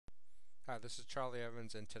Hi, this is Charlie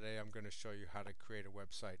Evans, and today I'm going to show you how to create a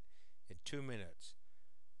website in 2 minutes.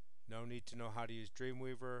 No need to know how to use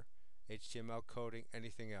Dreamweaver, HTML coding,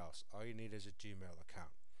 anything else. All you need is a Gmail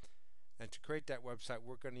account. And to create that website,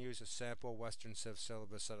 we're going to use a sample Western Civ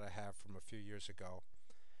syllabus that I have from a few years ago.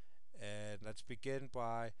 And let's begin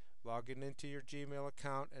by logging into your Gmail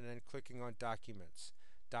account and then clicking on Documents.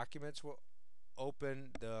 Documents will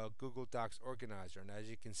open the Google Docs organizer, and as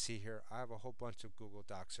you can see here, I have a whole bunch of Google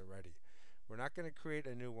Docs already. We're not going to create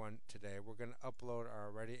a new one today. We're going to upload our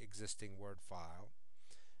already existing Word file,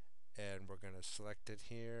 and we're going to select it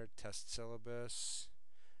here, test syllabus,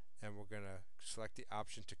 and we're going to select the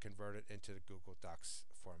option to convert it into the Google Docs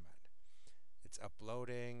format. It's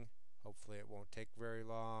uploading. Hopefully it won't take very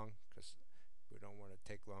long because we don't want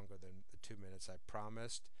to take longer than the 2 minutes I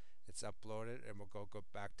promised. It's uploaded, and we'll go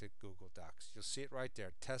back to Google Docs. You'll see it right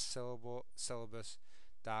there, test syllabus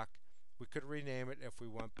doc. We could rename it if we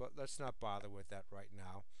want, but let's not bother with that right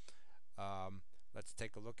now. Let's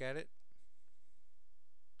take a look at it.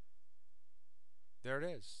 There it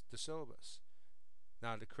is, the syllabus.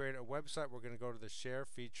 Now to create a website, we're going to go to the share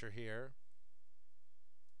feature here,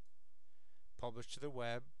 publish to the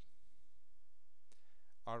web,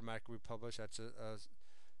 automatically republish. That's a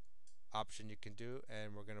option you can do,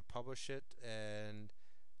 and we're going to publish it, and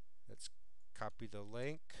let's copy the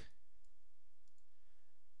link.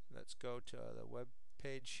 Let's go to the web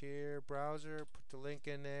page here, browser, put the link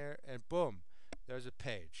in there, and boom, there's a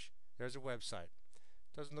page. There's a website.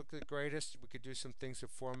 Doesn't look the greatest. We could do some things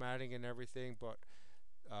with formatting and everything, but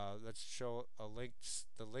let's show a links.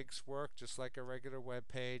 The links work just like a regular web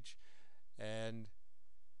page. And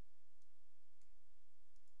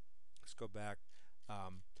let's go back.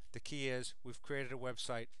 The key is we've created a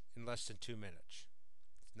website in less than 2 minutes.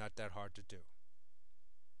 It's not that hard to do.